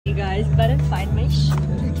guys, gotta find my shoe.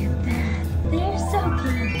 Look at that. They're so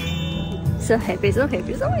cute. So happy, so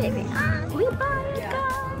happy, so happy. We buy it,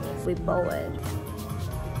 guys. We bought it.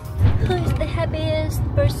 Who is the happiest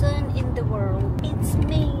person in the world? It's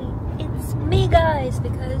me. It's me, guys,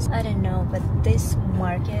 because I don't know, but this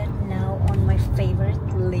market now on my favorite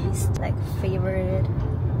list, like favorite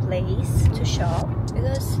place to shop,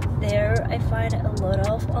 because there I find a lot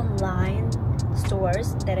of online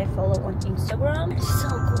stores that I follow on Instagram. It's so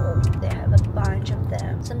cool. They have a bunch of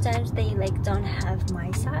them. Sometimes they like don't have my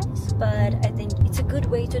size, but I think it's a good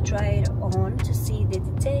way to try it on to see the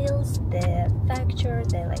details, the facture,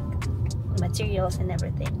 the like materials and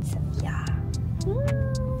everything. So yeah.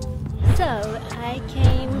 So I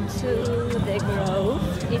came to the Grove.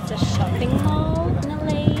 It's a shopping mall in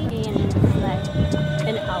LA, and it's like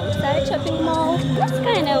an outside shopping mall. It's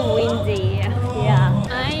kind of windy. Yeah.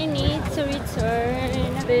 I need to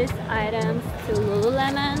return these items to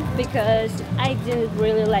Lululemon because I didn't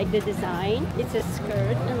really like the design. It's a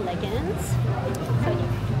skirt and leggings. So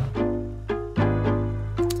yeah.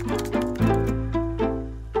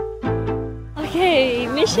 Okay,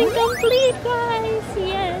 mission complete, guys.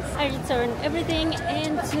 Yes, I returned everything,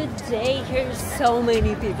 and today here's so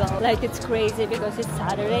many people. Like, it's crazy because it's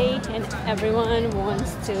Saturday and everyone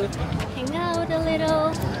wants to hang out a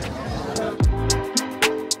little.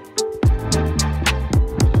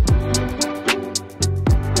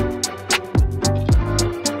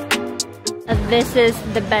 This is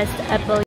the best apple